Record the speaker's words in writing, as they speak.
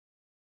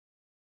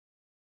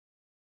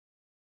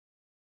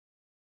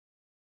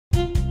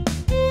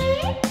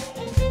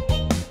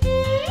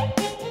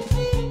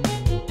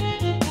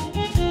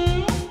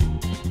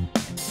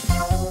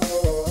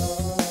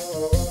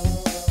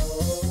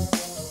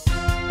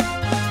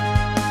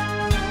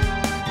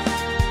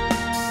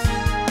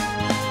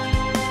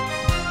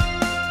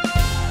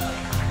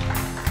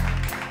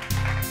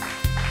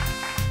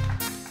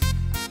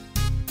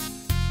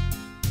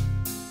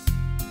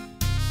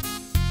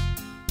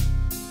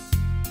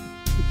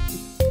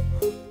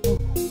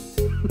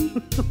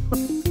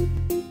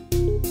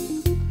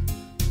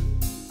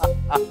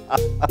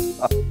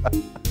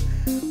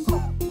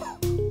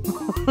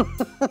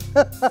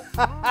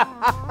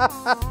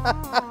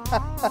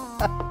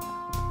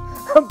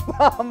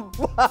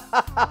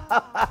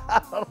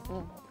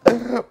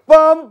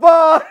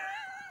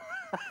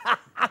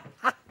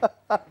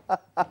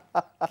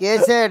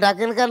কেছে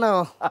ডাকেন কেন?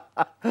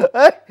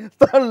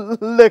 তার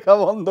লেখা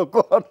বন্ধ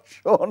কর,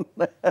 শোন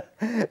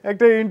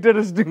একটা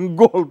ইন্টারেস্টিং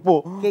গল্প।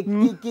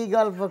 কি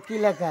গল্প, কি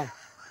লেখা?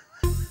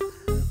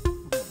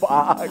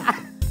 বাঘ।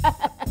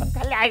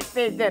 খালি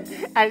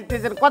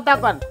আসতেছেন কথা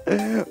কন।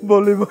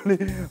 বলি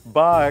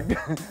বাঘ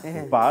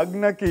বাঘ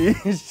নাকি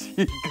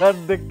শিকার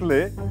দেখলে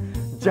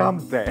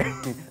জাম্প দেয়,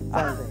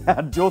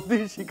 আর যদি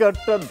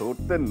শিকারটা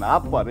ধরতে না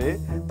পারে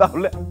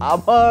তাহলে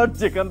আবার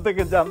যেখান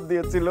থেকে জাম্প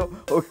দিয়েছিল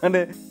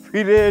ওখানে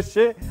ফিরে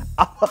এসে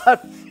আবার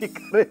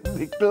শিকারের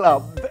দিক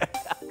লাফ দেয়।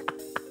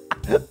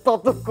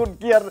 ততক্ষণ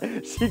কি আর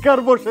শিকার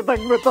বসে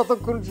থাকবে?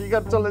 ততক্ষণ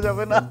শিকার চলে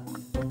যাবে না।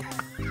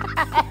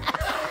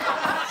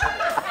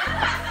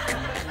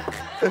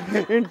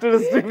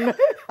 ইন্টারেস্টিং না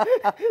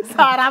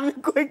স্যার? আমি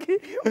কই কি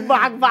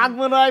বাঘ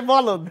মনে হয়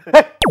বলদ।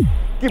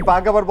 কি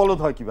বাঘ আবার বলদ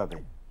হয় কিভাবে?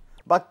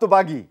 বাঘ তো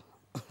বাঘই।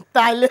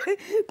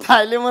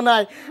 তাইলে মনে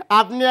হয়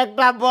আপনি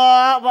একটা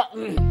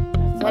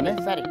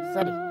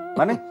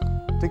মানে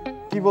তুই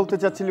কি বলতে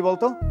চাচ্ছিলি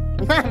বলতো?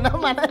 না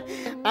মানে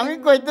আমি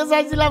কইতে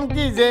চাইছিলাম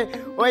কি যে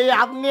ওই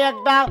আপনি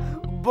একটা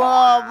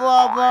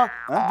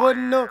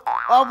বন্য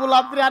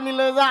অবলা প্রাণী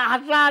লয়ে যা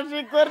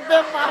হাসাহাসি করতে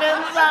পারেন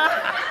না।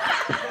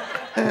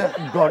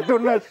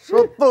 ঘটনা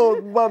সত্য হোক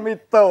বা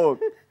মিথ্যা হোক,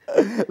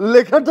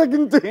 লেখাটা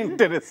কিন্তু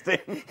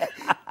ইন্টারেস্টিং।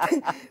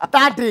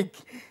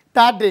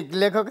 তা ঠিক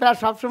লেখকরা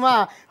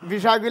সবসময়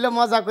বিষয়গুলো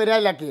মজা করে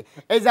লেখে।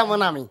 এই যেমন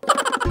আমি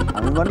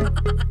মানে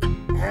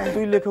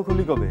তুই লেখক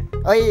হলি কবে?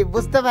 ওই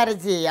বুঝতে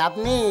পারছি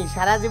আপনি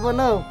সারা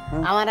জীবনও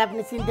আমার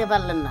আপনি চিনতে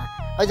পারলেন না।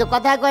 ওই যে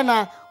কথা কয় না,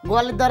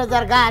 গোয়ালের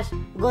দরজার ঘাস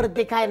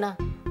গরুতে খায় না,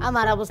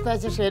 আমার অবস্থা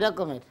হয়েছে সেই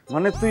রকমের।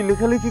 মানে তুই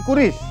লেখালেখি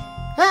করিস?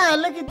 হ্যাঁ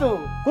লিখি তো।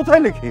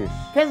 কোথায় লিখিস?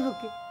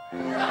 ফেসবুকে।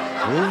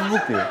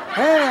 ফেসবুকে?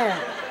 হ্যাঁ,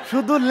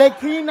 শুধু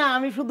লেখি না,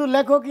 আমি শুধু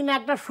লেখকই না,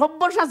 একটা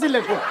সব্যসাচী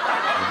লেখক।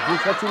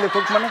 সব্যসাচী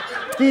লেখক মানে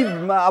কি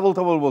আবল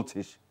তাবল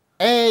বলছিস?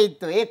 এই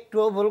তো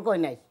একটুও ভুল কই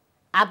নাই।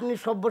 আপনি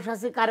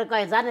সব্যসাচী কারে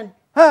কয় জানেন?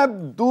 হ্যাঁ,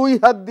 দুই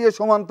হাত দিয়ে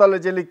সমান তালে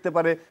যে লিখতে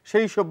পারে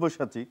সেই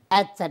সব্যসাচী।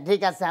 আচ্ছা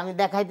ঠিক আছে, আমি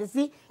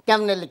দেখাইতেছি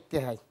কেমনে লিখতে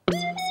হয়।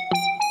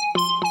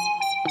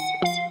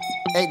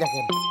 এই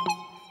দেখেন,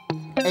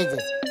 এই যে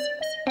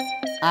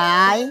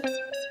আই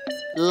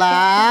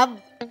লাভ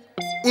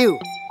ইউ,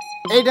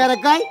 এইটারে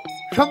কয়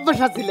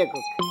সব্যসাচী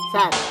লেখক।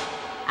 স্যার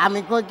আমি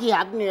কই কি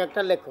আপনি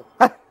একটা লেখক?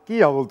 কি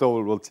আবল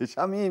তাবল বলছিস?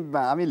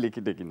 আমি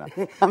লিখি টেকি না।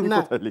 আমি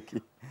কোথায় লিখি?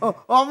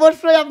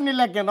 অবশ্যই আপনি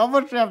লেখেন,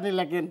 অবশ্যই আপনি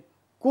লেখেন।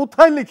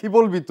 কোথায় লিখি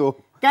বলবি তো?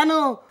 কেন,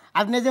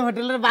 আপনি যে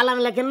হোটেলের বালাম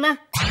লেখেন না?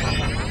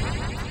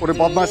 ওরে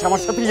বদমাশ,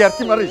 আমার সাথে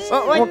ইয়ার্কি মারিস?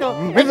 ওই তো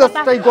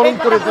মেজাজটাই গরম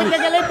করে দিলি।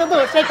 গেলেই তো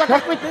সেই কথা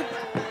কইতে।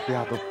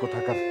 বেয়াদব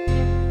কোথাকার।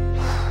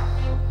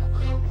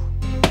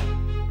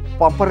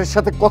 পাম্পারের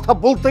সাথে কথা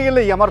বলতে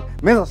গেলেই আমার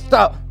মেজাজটা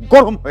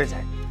গরম হয়ে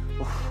যায়।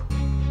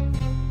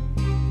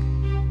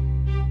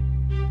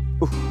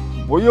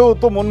 বইও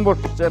তো মন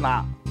বসছে না,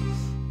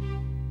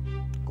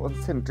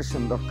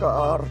 কনসেন্ট্রেশন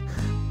দরকার,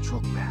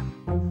 যোগ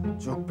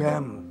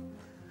ব্যায়াম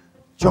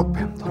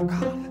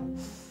দরকার।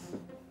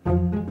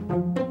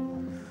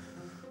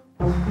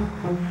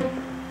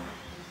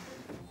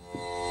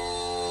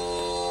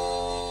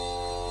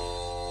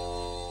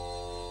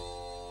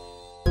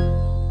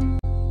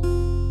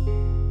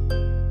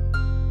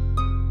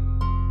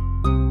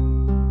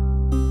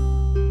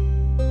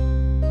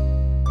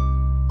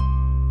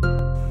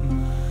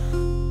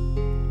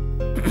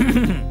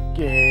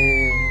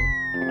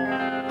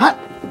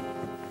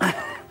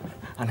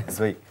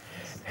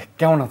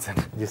 কেমন আছেন?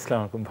 জি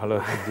ইসলাম, খুব ভালো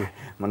আছি।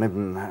 মানে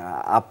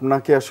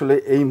আপনাকে আসলে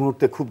এই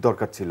মুহূর্তে খুব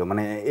দরকার ছিল।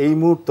 মানে এই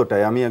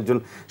মুহূর্তটায় আমি একজন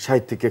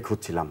সাহিত্যিককে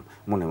খুঁজছিলাম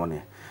মনে মনে।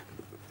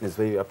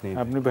 ভাই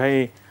আপনি ভাই,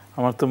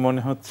 আমার তো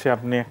মনে হচ্ছে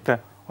আপনি একটা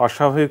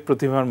অস্বাভাবিক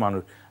প্রতিভার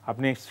মানুষ।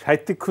 আপনি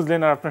সাহিত্যিক খুঁজলেন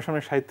আর আপনার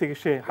সামনে সাহিত্যিক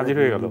এসে হাজির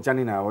হয়ে গেল।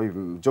 জানি না, ওই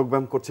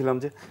যোগব্যায়াম করছিলাম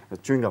যে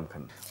চুইংগাম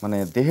খান। মানে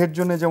দেহের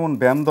জন্য যেমন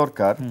ব্যায়াম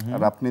দরকার,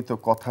 আর আপনি তো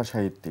কথা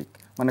সাহিত্যিক,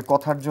 মানে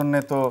কথার জন্য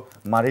তো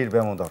মারির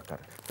ব্যায়ামও দরকার,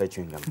 তাই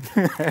চুইংগাম।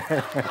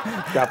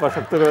 চাপা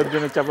শক্ত করার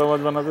জন্য চাপা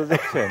মাছ বানাতে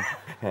চাইছেন?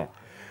 হ্যাঁ,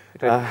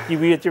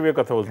 চিবিয়ে চিবিয়ে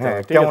কথা বলতে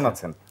হবে। কেমন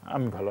আছেন?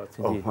 আমি ভালো আছি।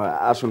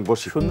 আসুন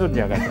বসি। সুন্দর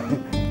জায়গা।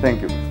 থ্যাংক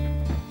ইউ,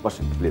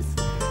 বসেন প্লিজ।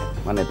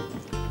 মানে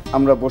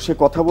আমরা বসে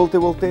কথা বলতে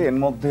বলতে এর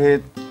মধ্যে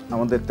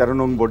আমাদের 13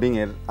 নং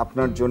বোর্ডিংয়ের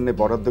আপনার জন্য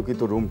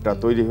বরাদ্দকৃত রুমটা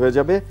তৈরি হয়ে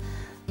যাবে।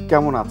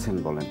 কেমন আছেন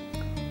বলেন?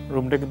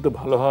 রুমটা কিন্তু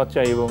ভালো হওয়া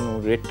চাই এবং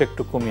রেটটা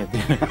একটু কমিয়ে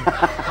দিন।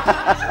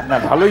 না,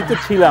 ভালোই তো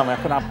ছিলাম,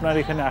 এখন আপনার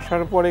এখানে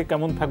আসার পরে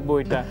কেমন থাকবো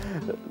এটা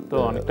তো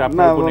অনেকটা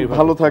আপনার উপর নির্ভর।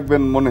 ভালো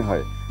থাকবেন মনে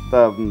হয়। তা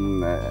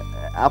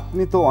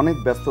আপনি তো অনেক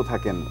ব্যস্ত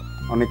থাকেন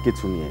অনেক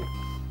কিছু নিয়ে,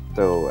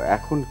 তো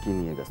এখন কি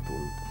নিয়ে ব্যস্ত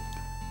বলুন?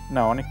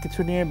 না, অনেক কিছু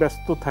নিয়ে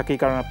ব্যস্ত থাকি,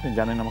 কারণ আপনি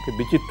জানেন আমাকে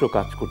বিচিত্র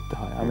কাজ করতে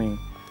হয়। আমি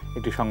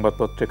একটি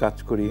সংবাদপত্রে কাজ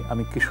করি,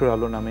 আমি কিশোর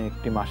আলো নামে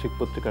একটি মাসিক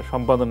পত্রিকার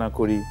সম্পাদনা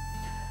করি,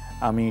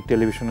 আমি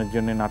টেলিভিশনের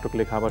জন্য নাটক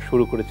লেখা আবার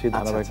শুরু করেছি,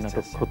 ধারাবাহিক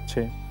নাটক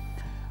হচ্ছে,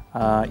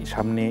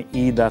 সামনে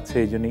ঈদ আছে,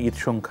 এই জন্য ঈদ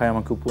সংখ্যায়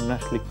আমাকে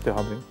উপন্যাস লিখতে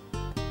হবে,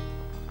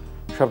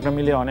 সবটা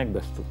মিলিয়ে অনেক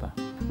ব্যস্ততা।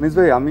 আনিস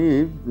ভাই, আমি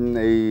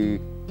এই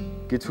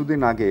কিছুদিন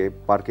আগে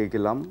পার্কে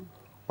গেলাম,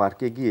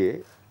 পার্কে গিয়ে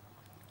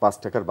 5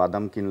 টাকার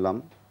বাদাম কিনলাম,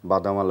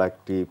 বাদামওয়ালা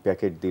একটি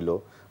প্যাকেট দিল,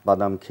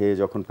 বাদাম খেয়ে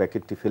যখন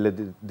প্যাকেটটি ফেলে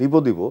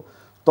দিব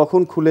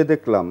তখন খুলে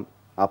দেখলাম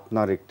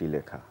আপনার একটি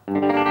লেখা।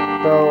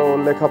 তো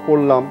লেখা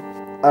পড়লাম,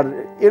 আর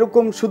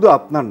এরকম শুধু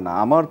আপনার না,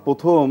 আমার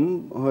প্রথম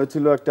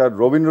হয়েছিল একটা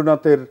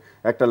রবীন্দ্রনাথের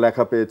একটা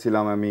লেখা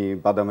পেয়েছিলাম আমি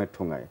বাদামের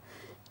ঠোঙায়।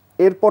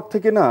 এরপর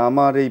থেকে না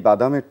আমার এই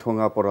বাদামের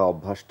ঠোঙা পড়া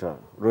অভ্যাসটা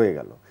রয়ে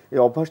গেল। এই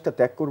অভ্যাসটা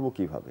ত্যাগ করব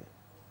কিভাবে?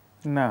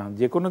 না,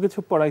 যে কোনো কিছু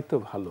পড়াই তো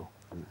ভালো,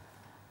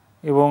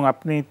 এবং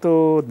আপনি তো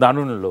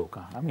দারুণ লোক।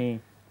 আমি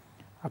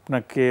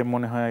আপনাকে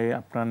মনে হয়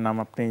আপনার নাম,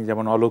 আপনি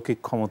যেমন অলৌকিক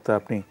ক্ষমতা,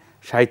 আপনি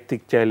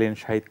সাহিত্যিক চাইলেন,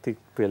 সাহিত্যিক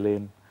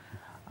পেলেন,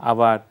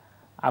 আবার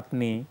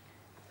আপনি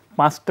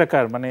 5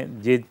 টাকার মানে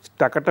যে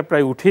টাকাটা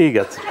প্রায় উঠেই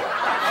গেছে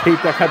সেই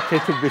টাকার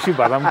চেয়ে বেশি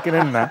বাদাম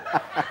কেনেন না,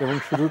 এবং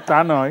শুধু তা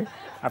নয়,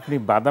 আপনি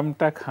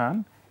বাদামটা খান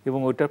এবং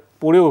ওইটা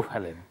পড়েও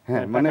ফেলেন।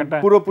 হ্যাঁ, মানে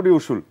পুরোপুরি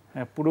উসুল।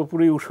 হ্যাঁ,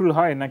 পুরোপুরি উসুল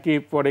হয় নাকি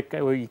পরে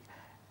ওই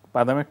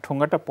বাদামের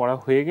ঠোঙাটা পড়া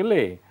হয়ে গেলে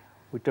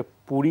ওইটা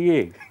পুড়িয়ে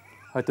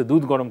হয়তো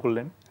দুধ গরম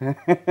করলেন,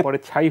 পরে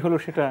ছাই হলো,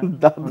 সেটা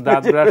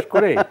দাঁত ব্রাশ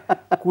করে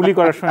কুলি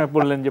করার সময়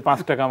বললেন যে 5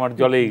 টাকা আমার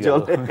জলেই গেল।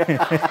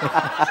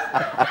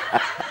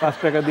 5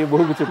 টাকা দিয়ে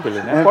বহু কিছু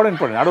পেলেন। পড়েন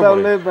আরো,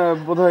 তাহলে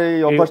বোধহয়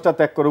এই অভ্যাসটা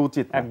ত্যাগ করা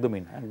উচিত।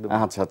 একদমই না, একদম।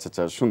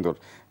 আচ্ছা, সুন্দর।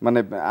 মানে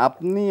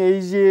আপনি এই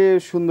যে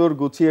সুন্দর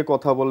গুছিয়ে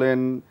কথা বলেন,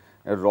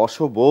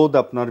 রসবোধ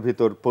আপনার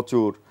ভিতর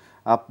প্রচুর,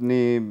 আপনি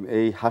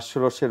এই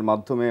হাস্যরসের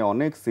মাধ্যমে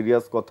অনেক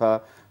সিরিয়াস কথা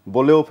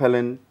বলেও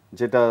ফেলেন,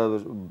 যেটা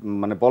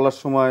মানে বলার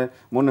সময়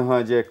মনে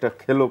হয় যে একটা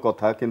খেলো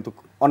কথা, কিন্তু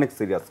অনেক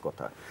সিরিয়াস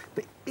কথা। তো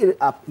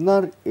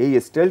আপনার এই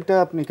স্টাইলটা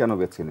আপনি কেন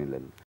বেছে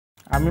নিলেন?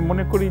 আমি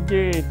মনে করি যে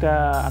এটা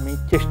আমি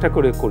চেষ্টা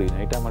করে করি না,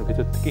 এটা আমার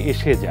ভিতর থেকে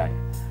এসে যায়।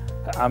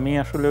 আমি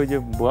আসলে ওই যে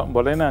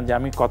বলে না যে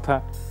আমি কথা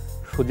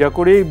সোজা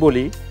করেই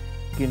বলি,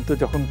 কিন্তু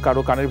যখন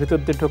কারো কানের ভিতর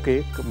দিয়ে ঢোকে,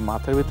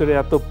 মাথার ভিতরে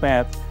এত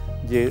প্যাঁচ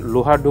যে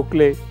লোহা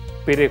ঢুকলে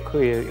পেরেক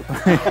হয়ে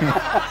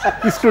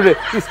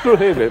স্ক্রু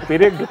হয়ে বের,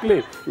 পেরেক ঢুকলে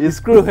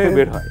স্ক্রু হয়ে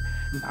বের হয়।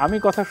 আমি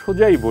কথা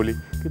সোজাই বলি,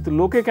 কিন্তু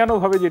লোকে কেন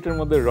ভাবে যে এটার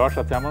মধ্যে রস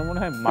আছে? আমার মনে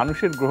হয়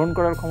মানুষের গ্রহণ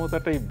করার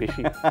ক্ষমতাটাই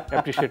বেশি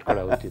অ্যাপ্রিশিয়েট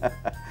করা উচিত।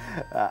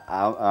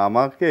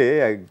 আমাকে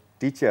এক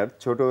টিচার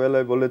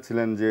ছোটবেলায়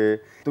বলেছিলেন যে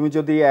তুমি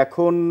যদি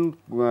এখন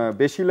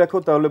বেশি লেখো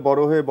তাহলে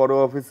বড় হয়ে বড়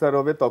অফিসার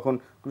হবে, তখন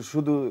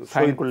শুধু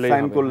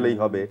সাইন করলেই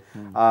হবে,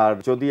 আর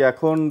যদি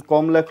এখন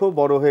কম লেখো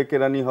বড় হয়ে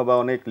কেরানি হবে,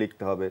 অনেক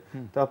লিখতে হবে।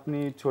 তো আপনি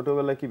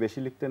ছোটবেলায় কি বেশি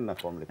লিখতেন না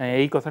কম লিখতেন?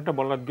 এই কথাটা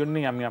বলার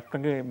জন্যই আমি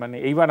আপনাকে মানে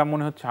এইবার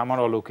মনে হচ্ছে আমার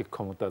অলৌকিক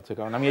ক্ষমতা আছে,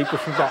 কারণ আমি এই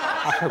প্রশ্নটা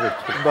আশা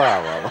করছি।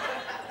 বাবা,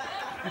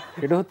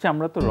 এটা হচ্ছে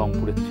আমরা তো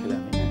রংপুরের ছেলে,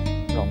 আমি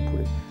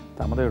রংপুরে, তা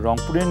আমাদের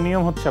রংপুরের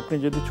নিয়ম হচ্ছে আপনি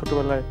যদি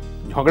ছোটবেলায়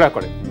ঝগড়া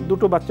করেন,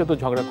 দুটো বাচ্চা তো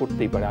ঝগড়া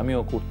করতেই পারে,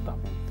 আমিও করতাম,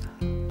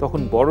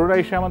 তখন বড়রা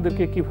এসে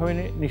আমাদেরকে কিভাবে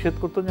নিষেধ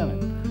করতো জানেন?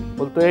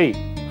 বলতো এই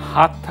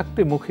হাত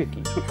থাকতে মুখে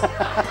কি।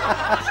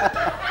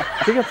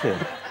 ঠিক আছে,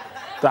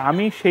 তো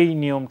আমি সেই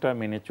নিয়মটা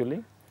মেনে চলি,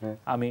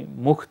 আমি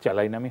মুখ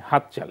চালাই না, আমি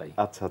হাত চালাই।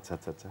 আচ্ছা,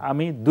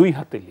 আমি 2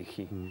 হাতে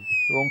লিখি,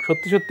 এবং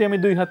সত্যি সত্যি আমি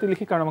 2 হাতে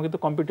লিখি, কারণ আমাকে তো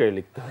কম্পিউটারে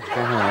লিখতে হয়।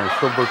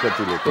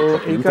 তো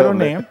এই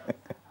কারণে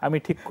আমি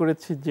ঠিক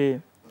করেছি যে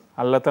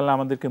আল্লাহ তাআলা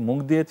আমাদেরকে মুখ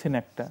দিয়েছেন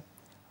একটা,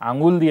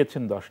 আঙ্গুল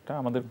দিয়েছেন 10টা,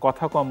 আমাদের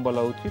কথা কম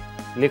বলা উচিত,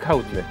 লেখা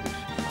উচিত।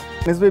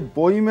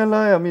 বই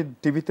মেলায় আমি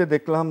টিভিতে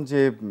দেখলাম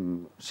যে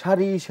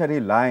সারি সারি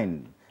লাইন,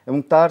 এবং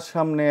তার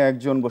সামনে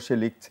একজন বসে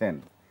লিখছেন,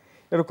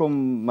 এরকম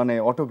মানে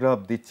অটোগ্রাফ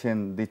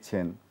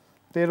দিচ্ছেন।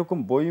 তো এরকম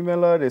বই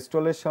মেলার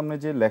স্টলের সামনে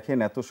যে লেখেন,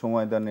 এত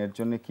সময় দেন, এর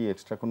জন্য কি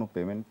এক্সট্রা কোনো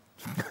পেমেন্ট?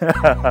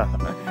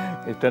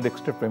 এটার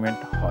এক্সট্রা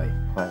পেমেন্ট হয়,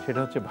 সেটা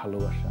হচ্ছে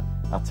ভালোবাসা।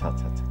 আচ্ছা,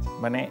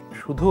 মানে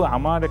শুধু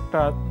আমার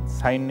একটা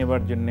সাইন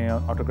নেবার জন্য,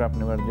 অটোগ্রাফ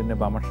নেবার জন্য,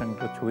 বা আমার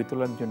সঙ্গে ছবি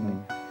তোলার জন্য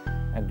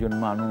একজন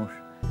মানুষ,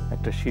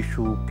 একটা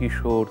শিশু,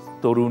 কিশোর,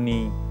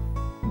 তরুণী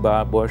বা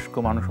বয়স্ক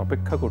মানুষ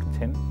অপেক্ষা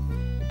করছেন,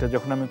 এটা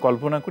যখন আমি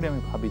কল্পনা করি,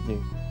 আমি ভাবি যে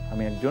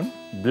আমি একজন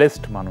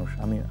ব্লেসড মানুষ,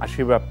 আমি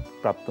আশীর্বাদ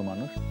প্রাপ্ত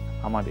মানুষ,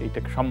 আমার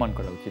এইটাকে সম্মান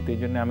করা উচিত। এই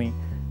জন্য আমি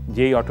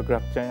যেই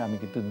অটোগ্রাফ চাই আমি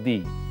কিন্তু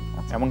দিই।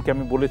 এমনকি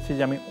আমি বলেছি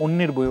যে আমি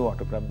অন্যের বইও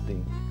অটোগ্রাফ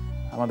দিই।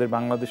 আমাদের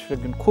বাংলাদেশের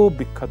একজন খুব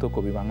বিখ্যাত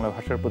কবি, বাংলা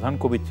ভাষার প্রধান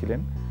কবি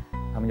ছিলেন,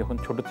 আমি যখন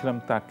ছোট ছিলাম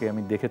তাকে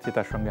আমি দেখেছি,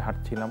 তার সঙ্গে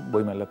হাঁটছিলাম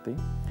বইমেলাতেই,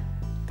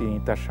 তিনি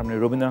তার সামনে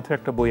রবীন্দ্রনাথের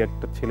একটা বই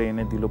একটা ছেলে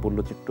এনে দিল,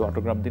 বললো যে একটু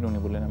অটোগ্রাফ দিন। উনি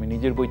বললেন আমি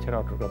নিজের বই ছাড়া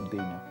অটোগ্রাফ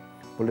দিই না।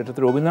 বললো এটা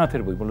তো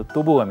রবীন্দ্রনাথের বই, বললো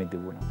তবুও আমি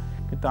দেবো না।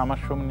 কিন্তু আমার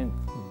সামনে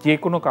যে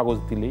কোনো কাগজ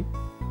দিলেই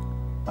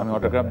আমি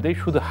অটোগ্রাফ দিই,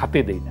 শুধু হাতে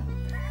দেই না।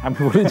 আমি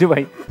বলি যে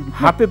ভাই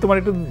হাতে তোমার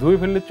এটা ধুয়ে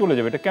ফেললে চলে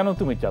যাবে, এটা কেন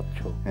তুমি চাচ্ছ?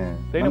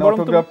 তাই না,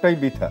 অটোগ্রাফটাই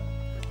বৃথা।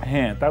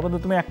 হ্যাঁ, তার মধ্যে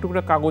তুমি এক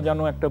টুকরা কাগজ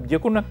আনো, একটা যে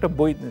কোনো একটা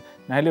বই,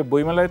 না হলে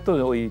বইমেলায় তো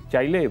ওই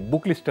চাইলে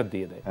বুক লিস্টটা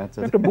দিয়ে দেয়,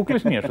 একটা বুক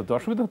লিস্ট নিয়ে আসো, তো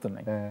অসুবিধা হতো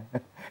নাই।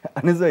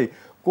 আনিস ভাই,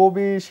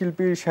 কবি,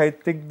 শিল্পী,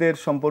 সাহিত্যিকদের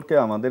সম্পর্কে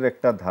আমাদের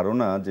একটা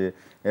ধারণা যে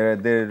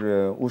এদের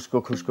উস্কো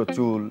খুস্কো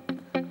চুল,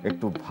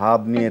 একটু ভাব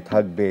নিয়ে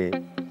থাকবে,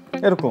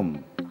 এরকম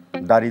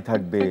দাড়ি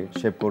থাকবে,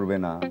 শেভ করবে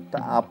না। তা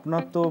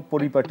আপনার তো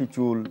পরিপাটি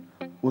চুল,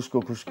 উস্কো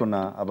খুস্কো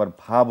না, আবার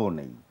ভাবও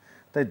নেই।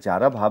 তাই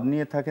যারা ভাব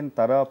নিয়ে থাকেন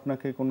তারা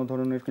আপনাকে কোনো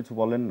ধরনের কিছু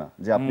বলেন না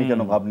যে আপনি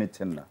কেন ভাব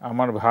নিচ্ছেন না?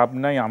 আমার ভাব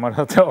নাই, আমার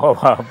হাতে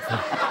অভাব।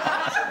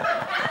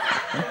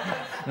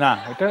 না,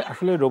 এটা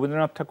আসলে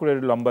রবীন্দ্রনাথ ঠাকুরের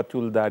লম্বা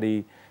চুল দাড়ি,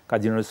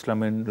 কাজী নজরুল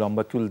ইসলামের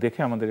লম্বা চুল দেখে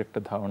আমাদের একটা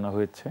ধারণা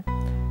হয়েছে।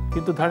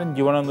 কিন্তু ধরেন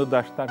জীবনানন্দ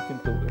দাশ, তার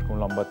কিন্তু এরকম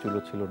লম্বা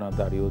চুলও ছিল না,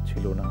 দাড়িও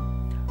ছিল না।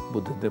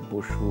 বুদ্ধদেব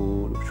বসু,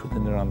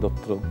 সুধীন্দ্রনাথ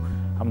দত্ত,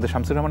 আমাদের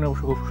শামসুর রহমানের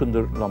অবশ্য খুব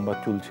সুন্দর লম্বা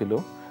চুল ছিল,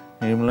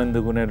 নির্মলেন্দু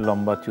গুণের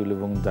লম্বা চুল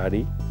এবং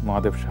দাড়ি,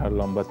 মহাদেব শাহর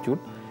লম্বা চুল,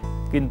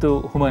 কিন্তু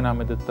হুমায়ুন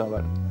আহমেদের তো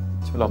আবার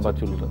লম্বা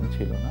চুল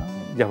ছিল না,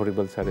 জাফর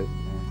ইকবাল স্যারের।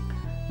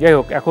 যাই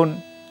হোক, এখন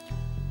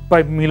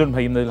মিলন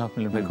ভাই, ইমদাদুল হক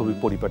মিলন ভাই খুবই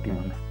পরিপাটি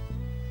মানুষ।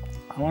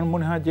 আমার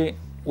মনে হয় যে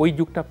ওই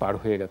যুগটা পার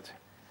হয়ে গেছে।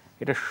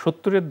 এটা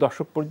 70-এর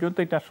দশক পর্যন্ত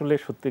এটা আসলে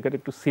সত্যিকার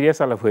একটু সিরিয়াস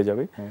আলাপ হয়ে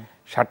যাবে।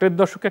 60-এর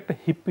দশকে একটা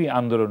হিপ্পি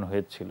আন্দোলন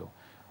হয়েছিল,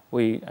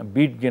 ওই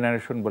বিট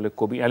জেনারেশন বলে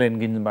কবি অ্যালেন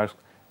গিনবার্গ,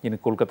 যিনি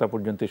কলকাতা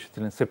পর্যন্ত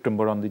এসেছিলেন,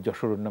 সেপ্টেম্বর অন দি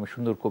যশোর নামে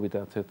সুন্দর কবিতা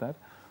আছে তার।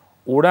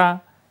 ওরা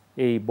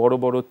এই বড়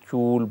বড়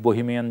চুল,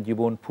 বহিমিয়ান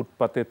জীবন,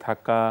 ফুটপাতে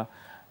থাকা,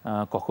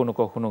 কখনো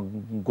কখনো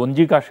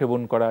গঞ্জিকা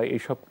সেবন করা,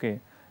 এইসবকে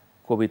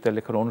কবিতা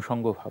লেখার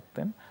অনুষঙ্গ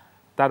ভাবতেন।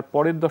 তার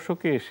পরের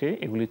দশকে এসে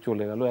এগুলি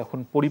চলে গেল। এখন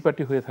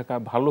পরিপাটি হয়ে থাকা,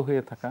 ভালো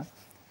হয়ে থাকা,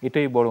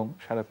 এটাই বরং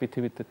সারা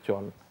পৃথিবীতে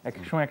চল। এক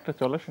এক সময় একটা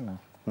চল আসে না?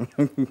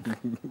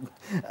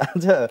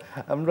 আচ্ছা,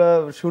 আমরা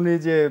শুনি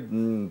যে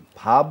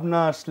ভাবনা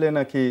আসলে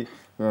নাকি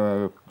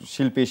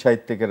শিল্পী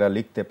সাহিত্যিকেরা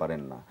লিখতে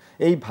পারেন না।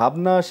 এই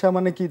ভাবনা আসা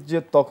মানে কি যে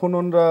তখন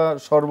ওনারা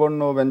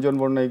স্বরবর্ণ,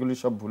 ব্যঞ্জনবর্ণ এগুলি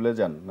সব ভুলে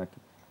যান নাকি?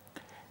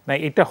 না,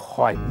 এটা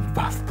হয়,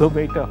 বাস্তবে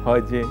এটা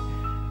হয় যে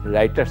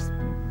রাইটার্স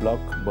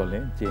ব্লক বলে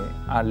যে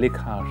আর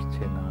লেখা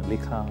আসছে না,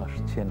 লেখা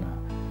আসছে না।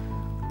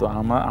 তো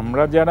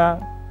আমরা যারা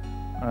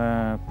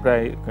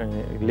প্রায়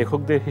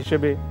লেখকদের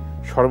হিসেবে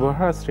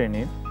সর্বহারা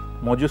শ্রেণীর,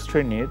 মজুর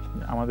শ্রেণীর,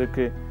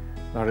 আমাদেরকে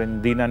ধরেন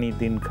দিন আনি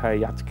দিন খাই,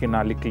 আজকে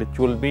না লিখলে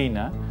চলবেই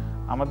না,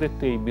 আমাদের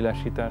তো এই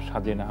বিলাসিতা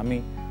সাজে না। আমি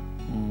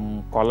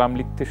কলাম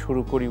লিখতে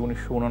শুরু করি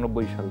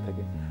 1989 সাল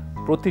থেকে।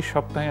 প্রতি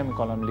সপ্তাহে আমি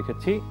কলাম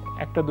লিখেছি।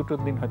 একটা দুটো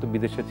দিন হয়তো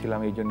বিদেশে ছিলাম,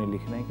 এই জন্য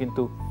লিখি নাই,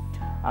 কিন্তু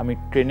আমি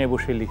ট্রেনে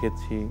বসে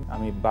লিখেছি,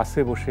 আমি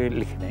বাসে বসে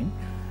লিখি নাই,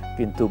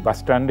 কিন্তু বাস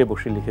স্ট্যান্ডে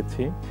বসে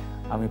লিখেছি,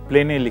 আমি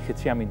প্লেনে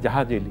লিখেছি, আমি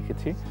জাহাজে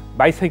লিখেছি,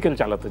 বাইসাইকেল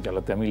চালাতে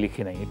চালাতে আমি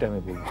লিখি নাই, এটা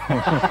আমি বলবো।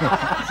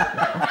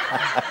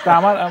 তা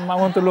আমার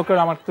মতো লোকের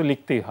আমার তো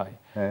লিখতেই হয়।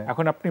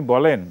 এখন আপনি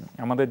বলেন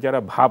আমাদের যারা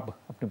ভাব,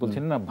 আপনি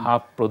বলছেন না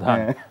ভাব প্রধান,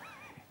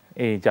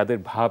 এই যাদের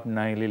ভাব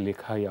না এলে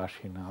লেখাই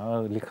আসে না,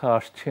 লেখা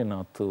আসছে না,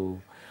 তো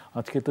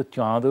আজকে তো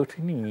চাঁদ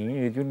ওঠেনি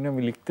এই জন্য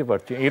আমি লিখতে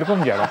পারছি, এরকম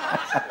যারা,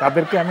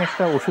 তাদেরকে আমি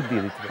একটা ওষুধ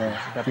দিয়ে দিতে পারি,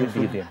 আপনি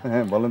দিয়ে দেন।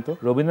 বলেন তো।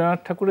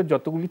 রবীন্দ্রনাথ ঠাকুরের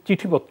যতগুলি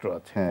চিঠিপত্র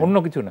আছে, অন্য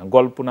কিছু না,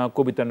 গল্প না,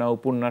 কবিতা না,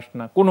 উপন্যাস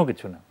না, কোনো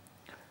কিছু না,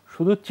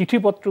 শুধু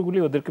চিঠিপত্রগুলি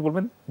ওদেরকে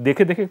বলবেন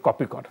দেখে দেখে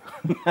কপি কর।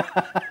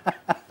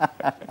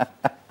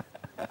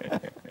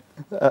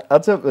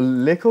 আচ্ছা,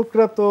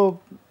 লেখকরা তো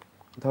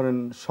ধরেন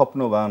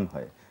স্বপ্নবান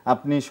হয়,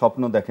 আপনি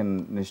স্বপ্ন দেখেন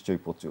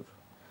নিশ্চয়ই প্রচুর।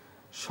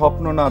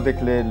 স্বপ্ন না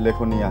দেখলে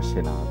লেখনী আসে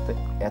না।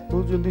 এত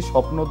যদি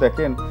স্বপ্ন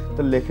দেখেন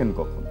তো লেখেন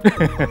কখন?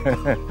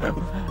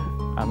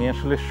 আমি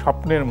আসলে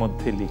স্বপ্নের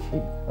মধ্যে লিখি।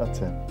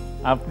 আচ্ছা,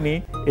 আপনি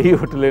এই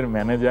হোটেলের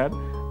ম্যানেজার,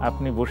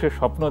 আপনি বসে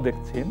স্বপ্ন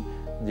দেখছেন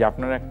যে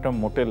আপনার একটা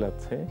মোটেল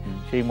আছে,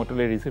 সেই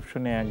মোটেলের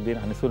রিসেপশনে একদিন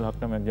আনিসুল হক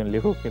নামে একজন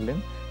লেখক এলেন,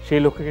 সেই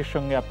লেখকের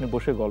সঙ্গে আপনি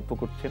বসে গল্প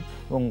করছেন,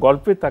 এবং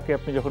গল্পে তাকে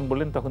আপনি যখন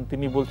বললেন তখন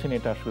তিনি বলছেন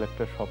এটা আসলে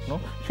একটা স্বপ্ন,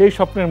 সেই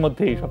স্বপ্নের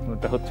মধ্যে এই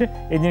স্বপ্নটা হচ্ছে,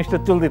 এই জিনিসটা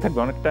চলতেই থাকবে,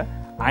 অনেকটা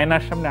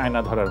আয়নার সামনে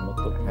আয়না ধরার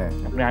মতো।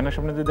 আপনি আয়নার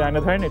সামনে যদি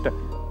আয়না ধরেন, এটা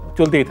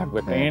চলতেই থাকবে,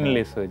 একটা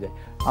এন্ডলেস হয়ে যায়।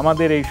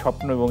 আমাদের এই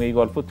স্বপ্ন এবং এই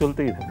গল্প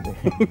চলতেই থাকবে।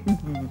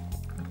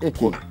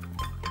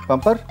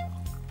 পাম্পার,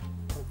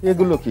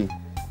 এগুলো কি?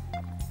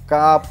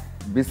 Cup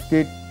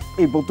biscuit?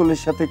 এই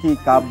বোতলের সাথে কি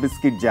কাপ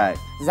বিস্কিট যায়?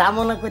 যা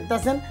মনে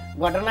করতেছেন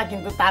ঘটনা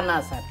কিন্তু তা না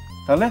স্যার।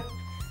 তাহলে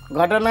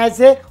ঘটনা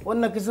হয়েছে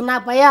অন্য কিছু না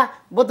পাইয়া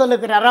বোতলে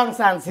করে রং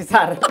চা আনছি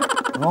স্যার।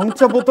 রং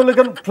চা বোতলে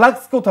কেন?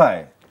 ফ্লাক্স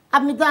কোথায়?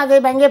 আপনি তো আগে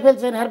ভেঙে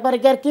ফেলছেন, এরপরে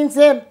কি আর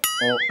কিনছেন?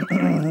 ও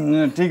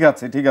ঠিক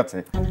আছে, ঠিক আছে,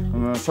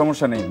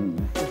 সমস্যা নেই,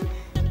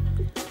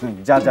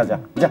 যা যা যা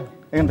যা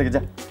এখান থেকে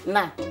যা।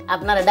 না,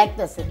 আপনারা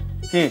ডাকতেছে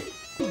কি?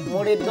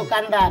 মুড়ির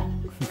দোকানদার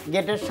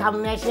গেটের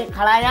সামনে এসে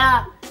খাড়ায়া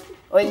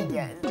ওই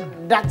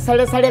ডাক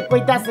সাইডে সাইডে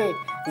কইতাছে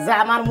যে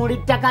আমার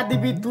মুড়ির টাকা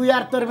দিবি, তুই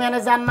আর তোর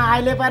ম্যানেজার না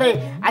আইলে পারে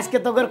আজকে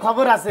তোদের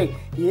খবর আছে।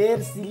 এর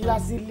চিল্লা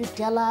চিল্লি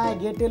ঠেলায়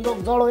গেটে লোক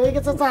জড়ো হয়ে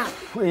গেছে। চা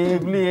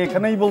এগুলি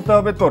এখানেই বলতে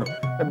হবে তোর?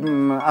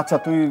 আচ্ছা,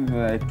 তুই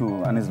একটু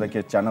আনিস ভাইকে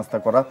চা নাস্তা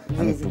করা,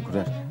 আমি একটু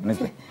ঘুরে। আনিস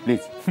ভাই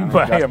প্লিজ।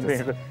 ভাই, আপনি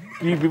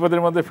কি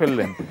বিপদের মধ্যে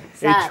ফেললেন?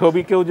 এই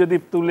ছবি কেউ যদি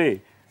তুলে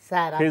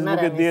স্যার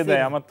ফেসবুকে দিয়ে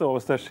দেয়, আমার তো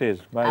অবস্থা শেষ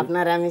ভাই।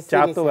 আপনার আমি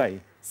চা তো ভাই,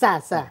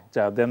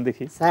 চা দেন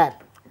দেখি। স্যার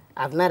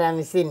আপনার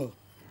আমি চিনি,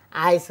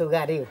 আই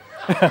সুগারিও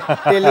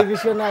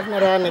টেলিভিশনে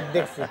আপনারা অনেক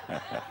দেখছি।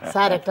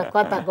 স্যার একটা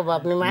কথা কব,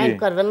 আপনি মাইন্ড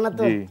করবেন না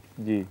তো? জি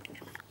জি।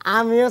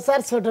 আমিও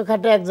স্যার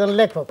ছোটখাটো একজন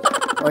লেখক।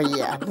 ওই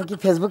আপনি কি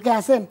ফেসবুকে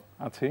আছেন?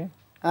 আছি।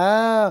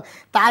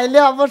 তাইলে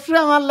অবশ্যই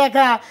আমার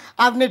লেখা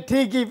আপনি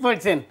ঠিকই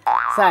পড়ছেন।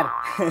 স্যার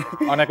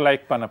অনেক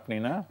লাইক পান আপনি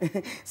না?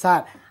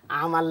 স্যার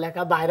আমার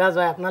লেখা ভাইরাস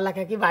হয়, আপনার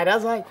লেখা কি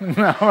ভাইরাস হয়?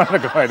 না, আমার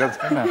লেখা ভাইরাস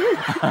হয় না।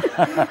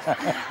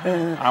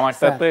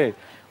 আমারটাতে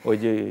ওই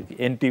যে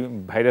এন্টি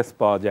ভাইরাস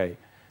পাওয়া যায়,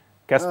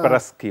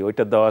 ক্যাসপারাসকি,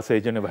 ওইটা দেওয়া আছে,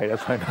 এই জন্য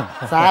ভাইরাস হয় না।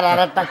 স্যার আর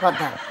একটা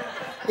কথা,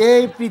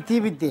 এই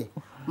পৃথিবীতে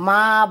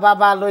মা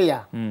বাবা লইয়া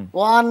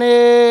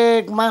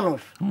অনেক মানুষ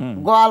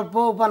গল্প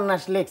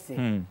উপন্যাস লিখছে,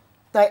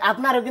 তাই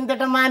আপনারও কিন্তু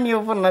একটা মানি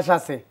উপন্যাস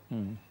আছে,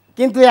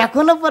 কিন্তু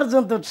এখনো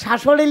পর্যন্ত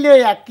শাশুড়ি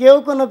লইয়া কেউ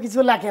কোনো কিছু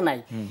লেখে নাই।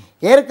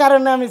 এর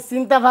কারণে আমি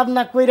চিন্তা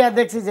ভাবনা কইরা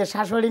দেখছি যে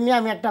শাশুড়ি নিয়ে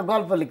আমি একটা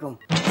গল্প লিখুম।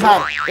 স্যার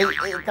এই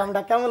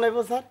কামটা কেমন হইব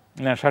স্যার?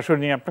 না, শাশুড়ি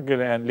নিয়ে আপনাকে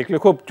লিখলে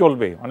খুব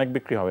চলবে, অনেক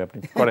বিক্রি হবে, আপনি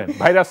করেন,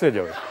 ভাইরাস হয়ে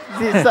যাবে।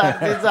 জি স্যার,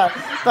 জি স্যার।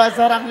 তাই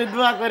স্যার আপনি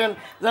দোয়া করেন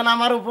যেন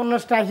আমার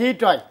উপন্যাসটা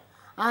হিট হয়।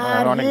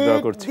 আর অনেক দোয়া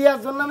করছি। দেওয়ার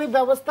জন্য আমি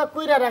ব্যবস্থা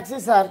কইরা রাখছি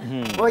স্যার,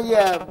 ওই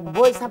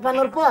বই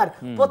ছাপানোর পর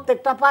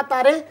প্রত্যেকটা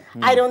পাতারে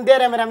আয়রন দিয়ে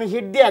আমি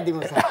হিট দিয়া দিব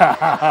স্যার।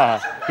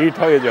 হিট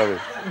হয়ে যাবে।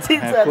 জি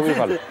স্যার, খুবই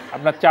ভালো।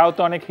 আপনার চাও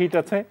তো অনেক হিট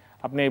আছে,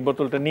 আপনি এই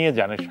বোতলটা নিয়ে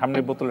যান,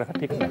 সামনের বোতল রাখা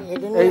ঠিক না।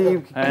 এই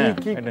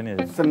এটা নিয়ে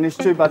যান। স্যার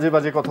নিশ্চয়ই বাজে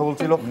বাজে কথা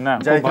বলছিল। না,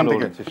 যাই খুব এখান ভালো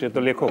থেকে। বলেছে, সে তো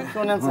লেখক।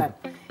 শুনেন স্যার,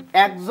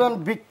 একজন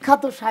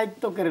বিখ্যাত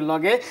সাহিত্যকের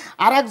লগে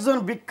আর একজন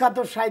বিখ্যাত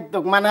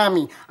সাহিত্যক মানে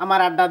আমি, আমার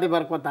আড্ডা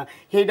দেবার কথা,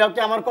 সেইটাও কি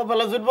আমার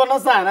কপালে জুটবো না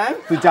স্যার? হ্যাঁ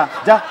তুই যা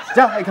যা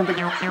যা এখান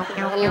থেকে।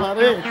 আল্লাহ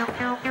রে।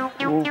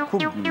 ও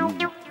খুব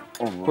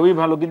খুবই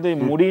ভালো, কিন্তু এই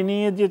মুড়ি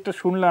নিয়ে যেটা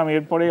শুনলাম,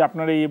 এরপরে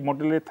আপনার এই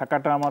মোটেলে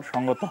থাকাটা আমার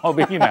সঙ্গত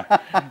হবে কিনা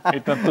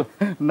এটা তো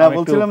না,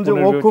 বলছিলাম যে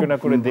ও খুব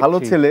ভালো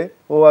ছেলে,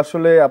 ও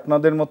আসলে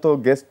আপনাদের মতো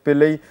গেস্ট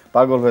পেলেই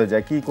পাগল হয়ে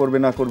যায়, কি করবে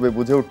না করবে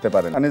বুঝে উঠতে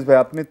পারেন। আনিস ভাই,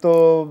 আপনি তো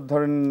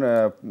ধরেন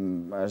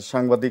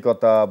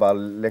সাংবাদিকতা বা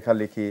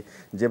লেখালেখি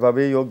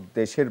যেভাবেই হোক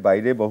দেশের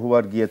বাইরে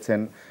বহুবার গিয়েছেন,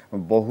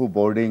 বহু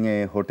বোর্ডিংয়ে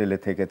হোটেলে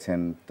থেকেছেন,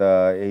 তা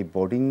এই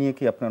বোর্ডিং নিয়ে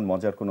কি আপনার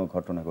মজার কোনো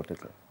ঘটনা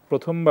ঘটেছে?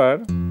 প্রথমবার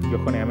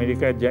যখন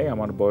আমেরিকায় যাই,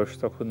 আমার বয়স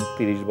তখন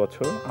 30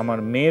 বছর, আমার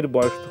মেয়ের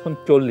বয়স তখন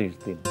 40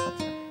 দিন।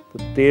 তো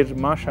 1.5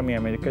 মাস আমি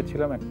আমেরিকায়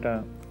ছিলাম, একটা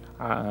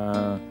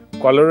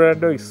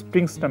কলোরাডো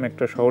স্প্রিংস নামে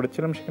একটা শহরে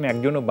ছিলাম, সেখানে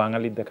একজনও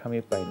বাঙালির দেখা আমি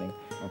পাই নাই।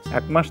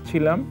 1 মাস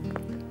ছিলাম,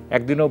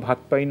 একদিনও ভাত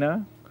পাই না,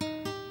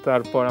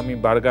 তারপর আমি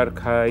বার্গার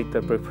খাই,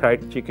 তারপর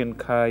ফ্রাইড চিকেন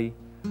খাই,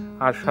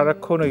 আর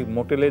সারাক্ষণ ওই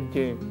মোটেলের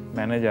যে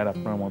ম্যানেজার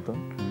আপনার মতো,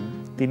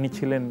 তিনি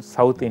ছিলেন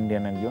সাউথ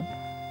ইন্ডিয়ান একজন,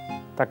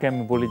 তাকে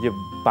আমি বলি যে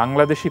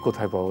বাংলাদেশি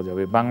কোথায় পাওয়া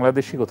যাবে,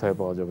 বাংলাদেশি কোথায়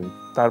পাওয়া যাবে।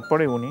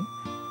 তারপরে উনি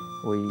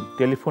ওই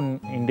টেলিফোন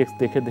ইন্ডেক্স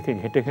দেখে দেখে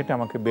ঘেটে ঘেটে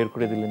আমাকে বের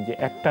করে দিলেন যে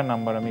একটা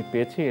নাম্বার আমি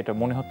পেয়েছি, এটা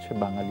মনে হচ্ছে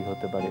বাঙালি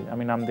হতে পারে।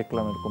 আমি নাম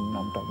দেখলাম এরকম,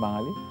 নামটা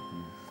বাঙালি।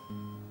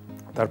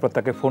 তারপর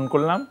তাকে ফোন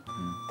করলাম,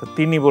 তো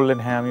তিনি বললেন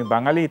হ্যাঁ আমি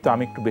বাঙালি, তো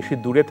আমি একটু বেশি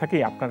দূরে থাকি,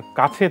 আপনার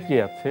কাছে যে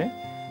আছে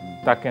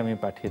তাকে আমি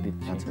পাঠিয়ে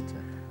দিচ্ছি।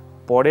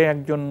 পরে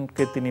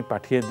একজনকে তিনি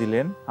পাঠিয়ে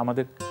দিলেন,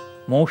 আমাদের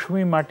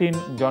মৌসুমী মার্টিন,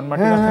 জন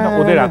মার্টিন আছে না,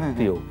 ওদের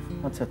আত্মীয়।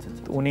 আচ্ছা আচ্ছা।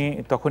 উনি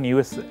তখন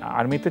ইউএস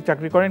আর্মিতে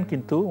চাকরি করেন,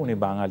 কিন্তু উনি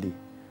বাঙালি।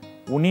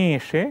 উনি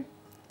এসে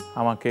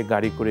আমাকে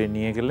গাড়ি করে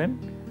নিয়ে গেলেন,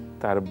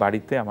 তার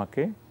বাড়িতে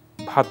আমাকে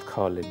ভাত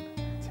খাওয়ালেন।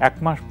 1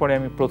 মাস পরে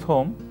আমি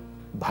প্রথম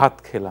ভাত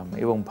খেলাম,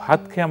 এবং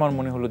ভাত খেয়ে আমার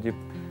মনে হলো যে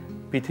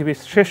পৃথিবীর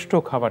শ্রেষ্ঠ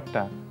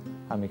খাবারটা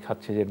আমি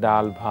খাচ্ছি, যে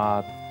ডাল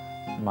ভাত,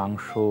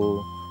 মাংস,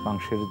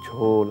 মাংসের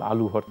ঝোল,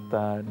 আলু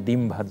ভর্তা,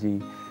 ডিম ভাজি।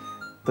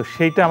 তো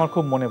সেইটা আমার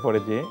খুব মনে পড়ে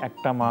যে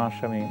 1 মাস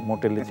আমি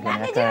মোটেলে ছিলাম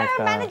একা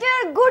একা।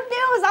 ম্যানেজার, গুড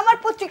নিউজ, আমার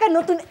পত্রিকার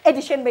নতুন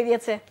এডিশন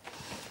বেরিয়েছে।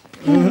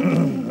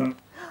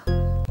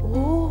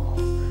 ও,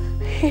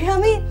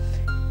 আমি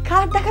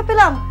কার দেখা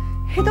পেলাম?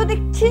 এ তো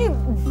দেখছি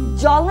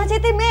জল না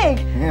চাইতে মেঘ।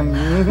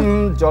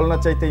 জল না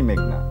চাইতেই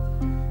মেঘ না,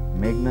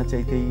 মেঘ না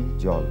চাইতেই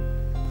জল।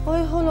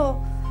 ওই হলো,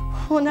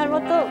 ওনার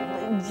মতো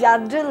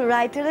জাদ্রেল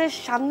রাইটারের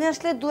সামনে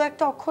আসলে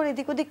 2-1টা অক্ষর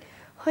এদিক ওদিক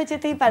হয়ে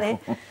যেতেই পারে।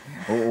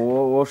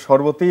 ও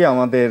সর্বতেই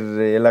আমাদের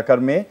এলাকার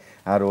মেয়ে,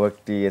 আর ও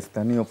একটি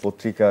স্থানীয়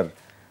পত্রিকার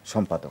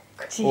সম্পাদক।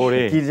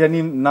 কি জানি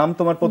নাম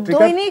তোমার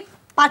পত্রিকা? দৈনিক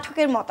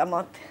পাঠকের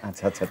মতামত।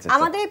 আচ্ছা আচ্ছা আচ্ছা।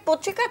 আমাদের এই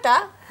পত্রিকাটা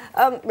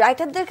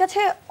রাইটারদের কাছে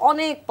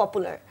অনেক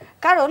পপুলার,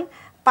 কারণ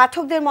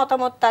পাঠকদের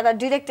মতামত তারা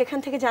ডিরেক্ট এখান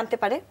থেকে জানতে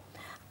পারে।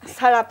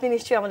 স্যার, আপনি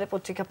নিশ্চয়ই আমাদের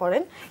পত্রিকা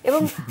পড়েন,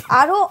 এবং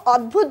আরো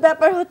অদ্ভুত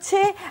ব্যাপার হচ্ছে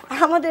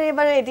আমাদের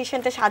এবারে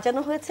এডিশনটা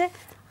সাজানো হয়েছে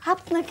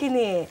আপনাকে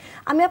নিয়ে।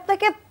 আমি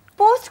আপনাকে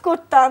পোস্ট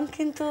করতাম,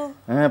 কিন্তু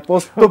হ্যাঁ,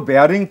 পোস্ট তো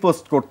বেয়ারিং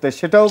পোস্ট করতে,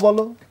 সেটাও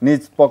বলো,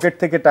 নিজ পকেট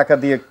থেকে টাকা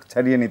দিয়ে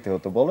ছাড়িয়ে নিতে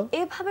হতো। বলো,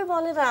 এভাবে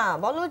বলে না,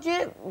 বলো যে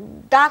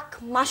ডাক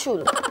মাসুল।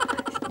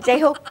 যাই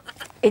হোক,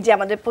 এই যে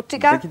আমাদের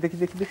পত্রিকা, দেখি দেখি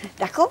দেখি দেখি,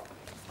 দেখো।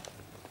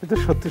 এটা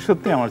সত্যি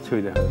সত্যি আমার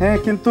ছবি দেখা। হ্যাঁ,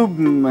 কিন্তু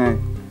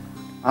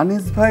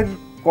আনিস ভাইয়ের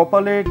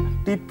কপালে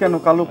টিপ কেন,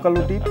 কালো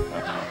কালো টিপ?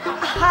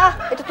 হ্যাঁ,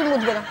 এটা তুমি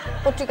বুঝবে না।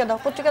 পত্রিকা দাও,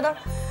 পত্রিকা দাও।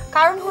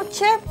 কারণ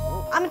হচ্ছে,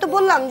 আমি তো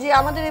বললাম যে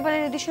আমাদের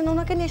এবারের এডিশন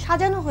ওনাকে নিয়ে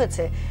সাজানো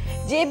হয়েছে।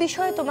 যে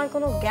বিষয়ে তোমার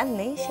কোনো জ্ঞান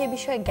নেই, সেই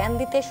বিষয়ে জ্ঞান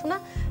দিতে এসো না,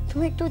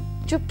 তুমি একটু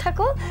চুপ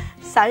থাকো।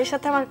 স্যারের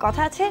সাথে আমার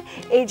কথা আছে।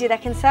 এই যে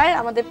দেখেন স্যার,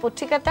 আমাদের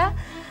পত্রিকাটা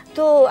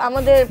তো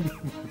আমাদের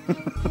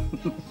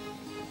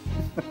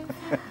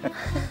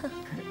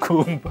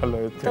খুব ভালো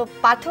হয়েছে। তো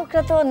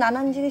পাঠকরা তো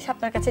নানান জিনিস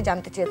আপনার কাছে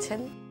জানতে চেয়েছেন।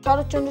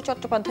 শরৎচন্দ্র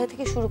চট্টোপাধ্যায়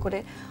থেকে শুরু করে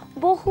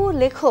বহু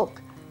লেখক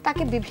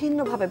তাকে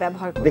বিভিন্নভাবে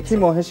ব্যবহার করেন। দেখি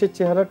মহেশের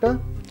চেহারাটা।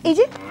 এই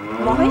যে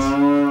মহেশ,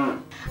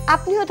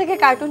 আপনিও তাকে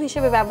কার্টুন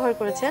হিসেবে ব্যবহার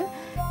করেছেন,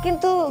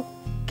 কিন্তু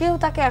কেউ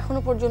তাকে এখনো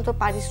পর্যন্ত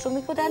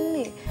পারিশ্রমিকও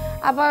দেননি,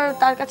 আবার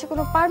তার কাছে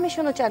কোনো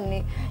পারমিশনও চাননি।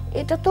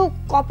 এটা তো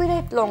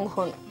কপিরাইট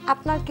লঙ্ঘন।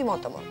 আপনার কি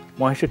মতামত?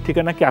 মহেশের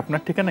ঠিকানা কি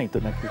আপনার ঠিকানাই তো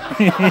নাকি?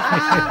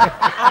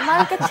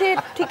 আমার কাছে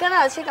ঠিকানা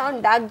আছে, কারণ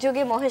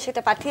ডাকযোগে মহেশ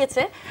এটা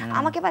পাঠিয়েছে।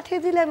 আমাকে পাঠিয়ে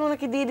দিলে আমি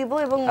ওনাকে দিয়ে দিব।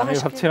 এবং আমি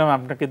ভাবছিলাম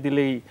আপনাকে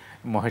দিলেই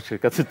মহেশের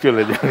কাছে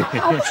চলে যাবে।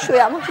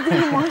 অবশ্যই আমাকে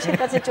দিলে মহেশের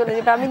কাছে চলে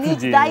যাবে, আমি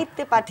নিজ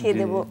দায়িত্বে পাঠিয়ে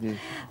দেব।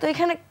 তো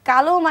এখানে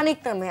কালো মানিক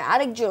নামে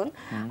আরেকজন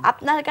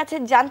আপনার কাছে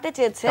জানতে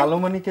চেয়েছে। কালো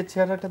মানিকের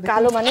চেহারাটা দেখুন।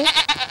 কালো মানিক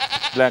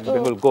ব্ল্যাক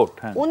বেঙ্গল গোট।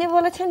 হ্যাঁ, উনি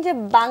বলেছেন যে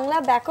বাংলা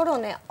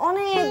ব্যাকরণে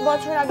অনেক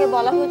বছর আগে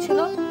বলা হয়েছিল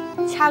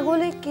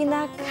ছাগলে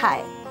কিনা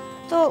খায়।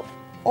 তো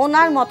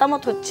ওনার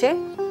মতামত হচ্ছে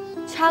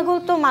ছাগল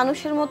তো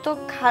মানুষের মতো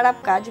খারাপ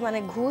কাজ মানে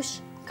ঘুষ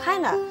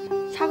খায় না,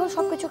 ছাগল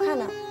সবকিছু খায়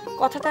না।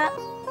 কথাটা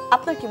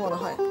আপনার কি মনে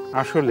হয়?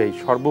 আসলেই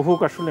সর্বভোগ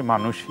আসলে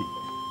মানুষই,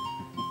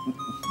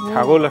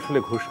 ছাগল আসলে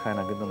ঘুষ খায়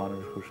না, কিন্তু মানুষ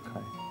ঘুষ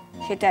খায়।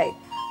 সেটাই।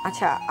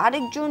 আচ্ছা,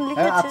 আরেকজন হ্যাঁ,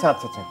 লিখেছে। আচ্ছা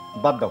আচ্ছা আচ্ছা,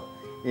 বাদ দাও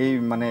এই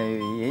মানে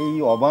এই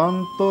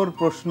অবান্তর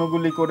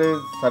প্রশ্নগুলি করে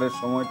স্যারের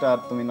সময়টা আর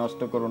তুমি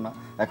নষ্ট করো না,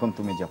 এখন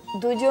তুমি যাও।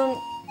 দুজন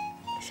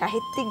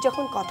সাহিত্যিক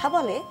যখন কথা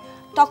বলে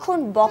তখন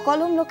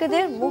বকলম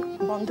লোকেদের মুখ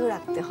বন্ধ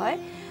রাখতে হয়।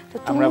 তো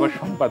আমরা আবার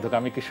সম্পাদক,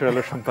 আমি কিশোর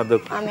আলোর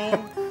সম্পাদক, আমি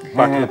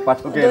পাঠকের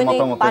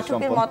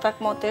পাঠকের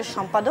মতামতের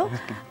সম্পাদক।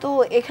 তো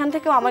এখান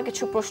থেকেও আমার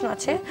কিছু প্রশ্ন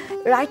আছে।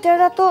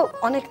 রাইটাররা তো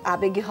অনেক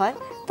আবেগী হয়,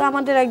 তো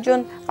আমাদের একজন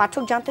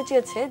পাঠক জানতে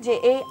চেয়েছে যে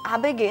এই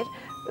আবেগের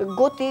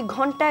গতি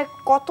ঘন্টায়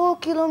কত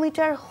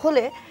কিলোমিটার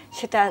হলে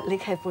সেটা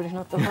লেখায়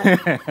পরিণত হয়?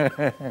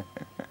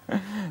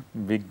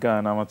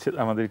 বিজ্ঞান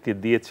আমাদেরকে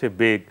দিয়েছে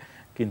বেগ,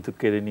 কিন্তু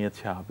কেড়ে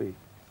নিয়েছে আবেগ।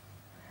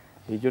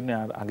 এই জন্য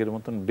আর আগের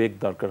মতন বেগ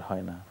দরকার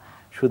হয় না।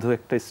 শুধু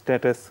একটা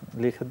স্ট্যাটাস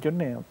লেখার জন্য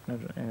আপনার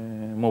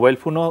মোবাইল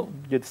ফোনও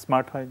যদি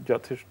স্মার্ট হয়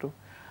যথেষ্ট।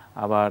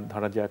 আবার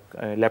ধরা যাক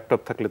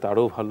ল্যাপটপ থাকলে তো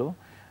আরও ভালো।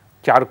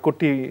 4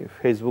 কোটি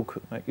ফেসবুক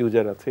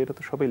ইউজার আছে, এটা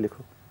তো সবাই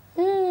লেখক।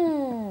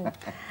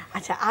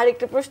 আচ্ছা, আর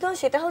একটা প্রশ্ন,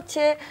 সেটা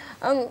হচ্ছে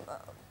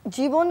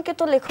জীবনকে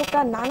তো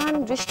লেখকরা নানান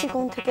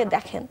দৃষ্টিকোণ থেকে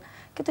দেখেন,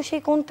 কিন্তু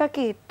সেই কোণটা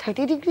কি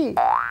 30 ডিগ্রি,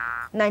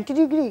 90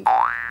 ডিগ্রি,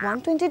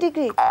 120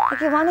 ডিগ্রি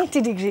নাকি 180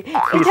 ডিগ্রি?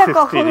 এটা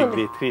কখনো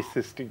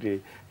 360 ডিগ্রি,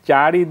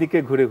 চারিদিকে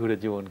ঘুরে ঘুরে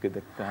জীবনকে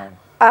দেখতে হয়।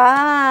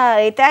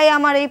 এটাই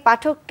আমার এই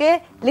পাঠককে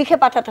লিখে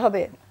পাঠাতে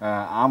হবে।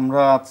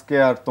 আমরা আজকে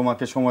আর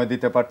তোমাকে সময়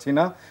দিতে পারছি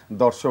না,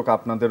 দর্শক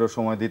আপনাদেরও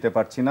সময় দিতে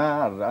পারছি না।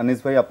 আর আনিস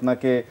ভাই,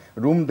 আপনাকে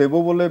রুম দেব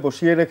বলে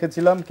বসিয়ে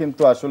রেখেছিলাম,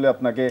 কিন্তু আসলে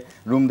আপনাকে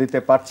রুম দিতে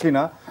পারছি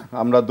না,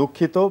 আমরা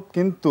দুঃখিত।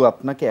 কিন্তু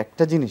আপনাকে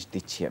একটা জিনিস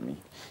দিচ্ছি আমি,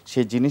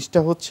 সেই জিনিসটা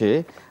হচ্ছে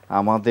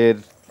আমাদের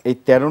এই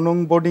 13 নং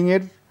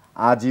বোর্ডিংয়ের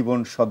আজীবন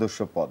সদস্য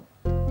পদ।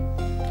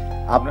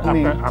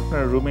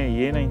 আপনার রুমে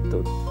নাই তো,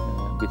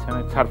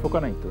 বিছানায় ছারপোকা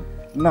নাই তো?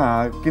 না,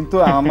 কিন্তু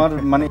আমার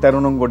মানে 13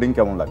 নং বোর্ডিং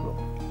কেমন লাগলো?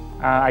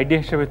 আইডিয়া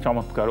হিসেবে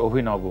চমৎকার,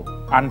 অভিনব,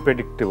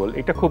 আনপ্রেডিক্টেবল।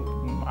 এটা খুব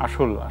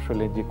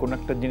আসলে যে কোনো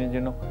একটা জিনিস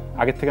যেন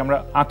আগে থেকে আমরা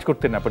আঁচ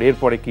করতে না পারি,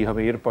 এরপরে কি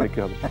হবে, এরপরে কি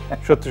হবে।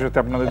 সত্যি সত্যি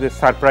আপনাদের যে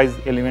সারপ্রাইজ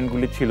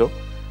এলিমেন্টগুলি ছিল,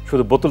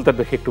 শুধু বোতলটা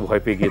দেখে একটু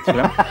ভয় পেয়ে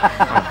গিয়েছিলাম।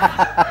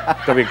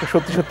 তবে একটু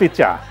সত্যি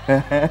চা।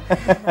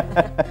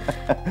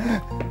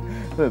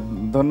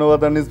 ধন্যবাদ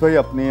আনিস ভাই,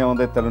 আপনি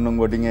আমাদের 13 নং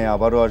বোর্ডিংয়ে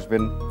আবারও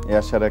আসবেন এ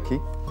আশা রাখি।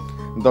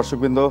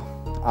 দর্শকবৃন্দ,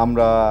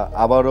 আমরা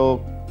আবারও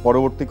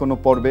পরবর্তী কোনো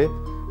পর্বে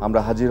আমরা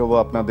হাজির হব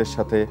আপনাদের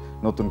সাথে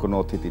নতুন কোনো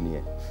অতিথি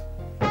নিয়ে।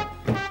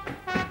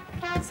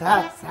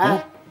 স্যার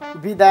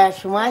বিদায়ের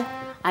সময়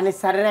আনিস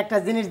স্যারের একটা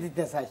জিনিস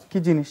দিতে চাই। কি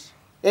জিনিস?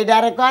 এই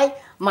ডারে কয়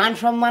মান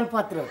সম্মান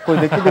পত্র। কই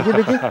দেখি দেখি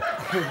দেখি।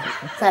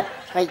 স্যার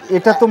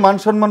এটা তো মান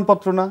সম্মান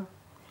পত্র না।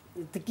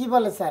 কি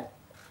বলে স্যার?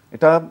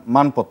 এটা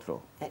মানপত্র।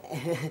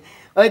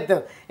 ওই তো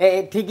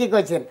ঠিকই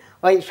কইছেন,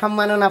 ওই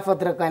সম্মাননা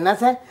পত্র কয় না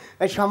স্যার?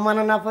 ওই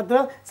সম্মাননা পত্র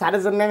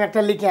স্যারের জন্য আমি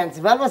একটা লিখে আনছি,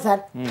 বলবো স্যার?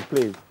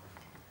 প্লিজ।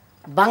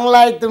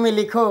 বাংলায় তুমি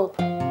লিখো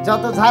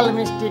যত ঝাল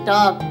মিষ্টি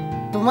টক,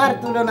 তোমার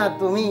তুলনা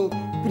তুমি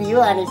প্রিয়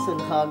আনিসুল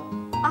হক।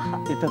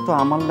 এটা তো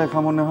আমার লেখা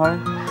মনে হয়।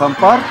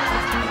 কম্পার